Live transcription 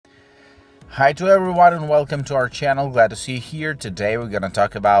Hi to everyone and welcome to our channel. Glad to see you here. Today we're going to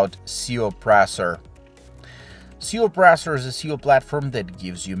talk about Seopressor. Seopressor is a SEO platform that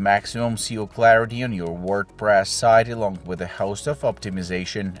gives you maximum SEO clarity on your WordPress site along with a host of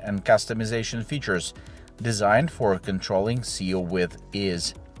optimization and customization features designed for controlling SEO with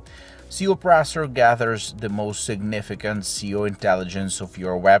ease. Seopressor gathers the most significant SEO intelligence of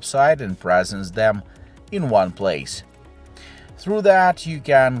your website and presents them in one place. Through that, you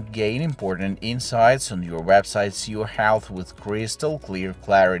can gain important insights on your website SEO health with crystal clear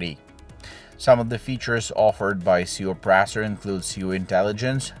clarity. Some of the features offered by Seopressor include SEO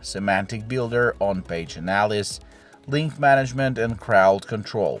intelligence, semantic builder, on-page analysis, link management, and crowd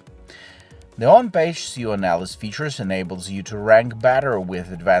control. The on-page SEO analysis features enables you to rank better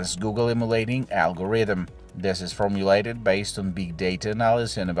with advanced Google emulating algorithm. This is formulated based on big data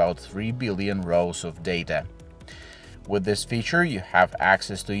analysis and about 3 billion rows of data. With this feature, you have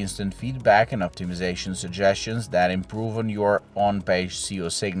access to instant feedback and optimization suggestions that improve on your on-page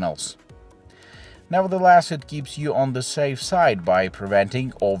SEO signals. Nevertheless, it keeps you on the safe side by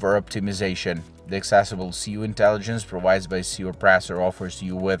preventing over-optimization. The accessible SEO intelligence provided by Seopressor offers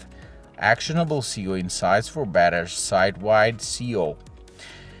you with actionable SEO insights for better site-wide SEO.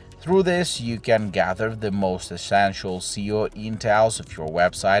 Through this, you can gather the most essential SEO intels of your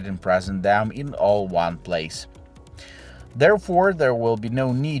website and present them in all one place. Therefore, there will be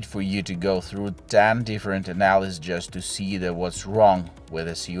no need for you to go through 10 different analyses just to see what's wrong. With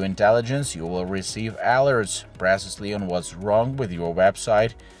the SEO intelligence, you will receive alerts precisely on what's wrong with your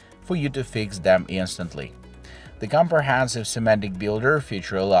website for you to fix them instantly. The comprehensive semantic builder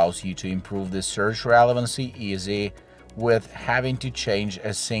feature allows you to improve the search relevancy easy with having to change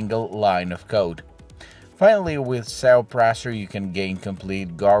a single line of code. Finally, with Seopressor, you can gain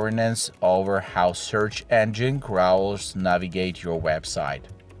complete governance over how search engine crawlers navigate your website.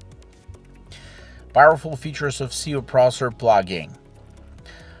 Powerful features of Seopressor plugin.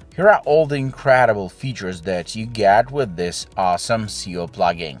 Here are all the incredible features that you get with this awesome SEO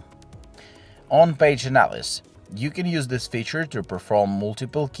plugin. On-page analysis. You can use this feature to perform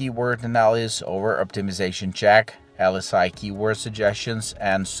multiple keyword analysis over optimization check, LSI keyword suggestions,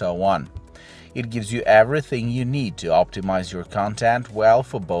 and so on. It gives you everything you need to optimize your content well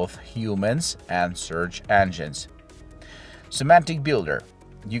for both humans and search engines. Semantic Builder.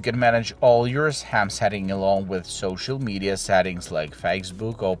 You can manage all your SEM settings along with social media settings like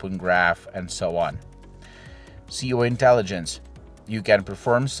Facebook, Open Graph, and so on. SEO Intelligence. You can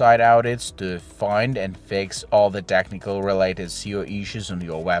perform site audits to find and fix all the technical related SEO issues on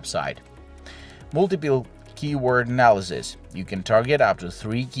your website. Multiple keyword analysis. You can target up to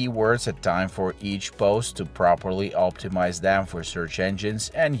 3 keywords at a time for each post to properly optimize them for search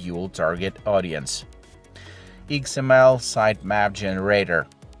engines and your target audience. XML sitemap generator.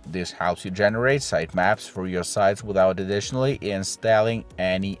 This helps you generate sitemaps for your sites without additionally installing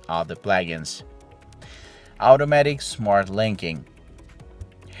any other plugins. Automatic smart linking.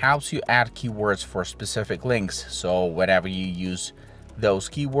 Helps you add keywords for specific links, so whenever you use those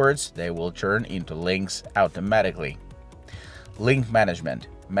keywords, they will turn into links automatically. Link management.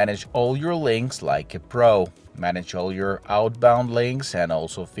 Manage all your links like a pro. Manage all your outbound links and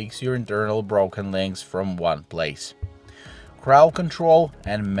also fix your internal broken links from one place. Crowd control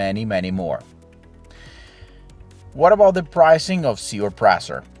and many more. What about the pricing of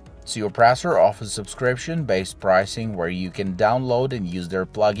Seopressor? Seopressor offers subscription-based pricing where you can download and use their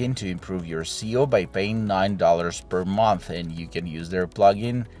plugin to improve your SEO by paying $9 per month, and you can use their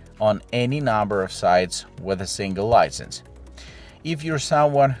plugin on any number of sites with a single license. If you're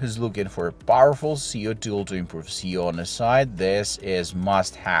someone who's looking for a powerful SEO tool to improve SEO on a site, this is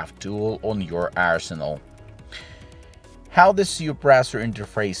must-have tool on your arsenal. How the Seopressor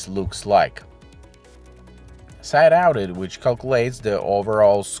interface looks like. Site audit, which calculates the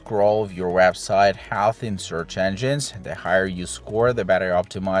overall scroll of your website health in search engines. The higher you score, the better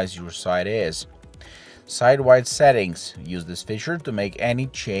optimized your site is. Sidewide Settings. Use this feature to make any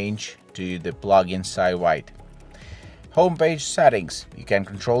change to the plugin Sidewide. Homepage settings. You can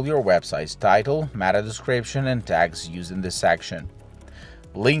control your website's title, meta description, and tags using this section.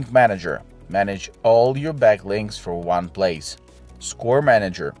 Link Manager. Manage all your backlinks for one place. Score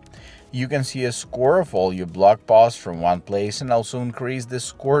Manager. You can see a score of all your blog posts from one place and also increase the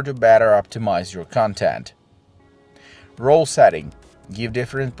score to better optimize your content. Role setting. Give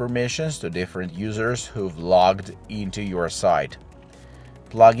different permissions to different users who've logged into your site.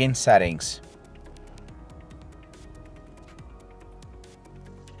 Plugin settings.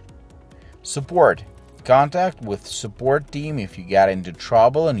 Support. Contact with support team if you get into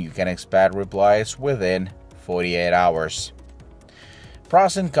trouble and you can expect replies within 48 hours.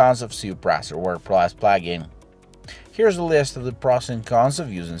 Pros and cons of Seopressor WordPress plugin. Here's a list of the pros and cons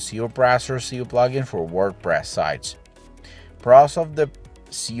of using Seopressor SEO plugin for WordPress sites. Pros of the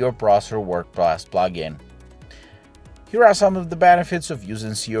Seopressor WordPress plugin. Here are some of the benefits of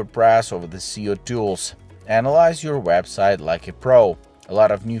using Seopressor over the SEO tools. Analyze your website like a pro. A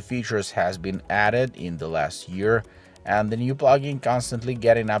lot of new features has been added in the last year, and the new plugin constantly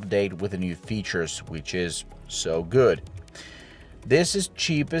getting updated with the new features, which is so good. This is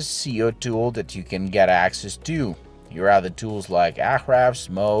cheapest SEO tool that you can get access to. Your other tools like Ahrefs,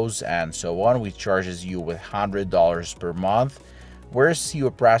 Moz, and so on, which charges you with $100 per month, whereas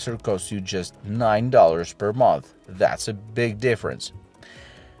Seopressor costs you just $9 per month. That's a big difference.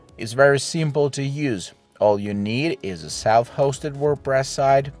 It's very simple to use. All you need is a self-hosted WordPress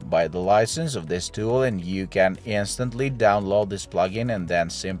site, buy the license of this tool, and you can instantly download this plugin and then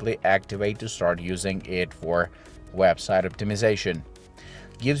simply activate to start using it for website optimization.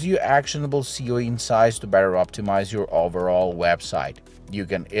 Gives you actionable SEO insights to better optimize your overall website. You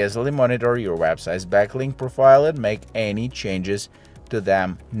can easily monitor your website's backlink profile and make any changes to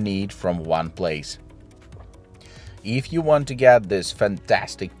them need from one place. If you want to get this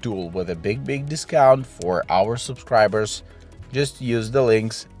fantastic tool with a big discount for our subscribers, just use the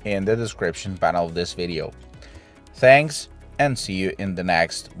links in the description panel of this video. Thanks, and see you in the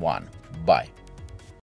next one. Bye.